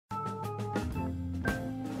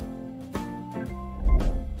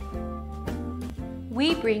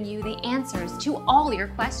we bring you the answers to all your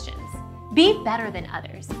questions. Be better than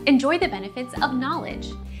others. Enjoy the benefits of knowledge.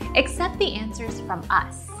 Accept the answers from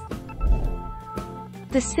us.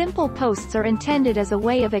 The simple posts are intended as a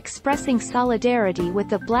way of expressing solidarity with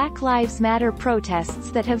the Black Lives Matter protests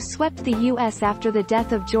that have swept the U.S. after the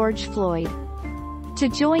death of George Floyd. To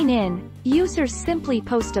join in, users simply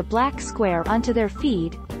post a black square onto their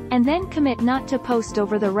feed, and then commit not to post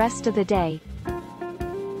over the rest of the day.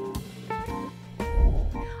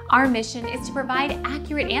 Our mission is to provide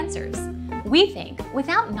accurate answers. We think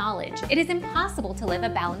without knowledge, it is impossible to live a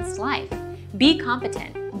balanced life. Be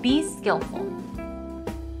competent. Be skillful.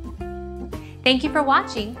 Thank you for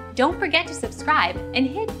watching. Don't forget to subscribe and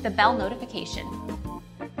hit the bell notification.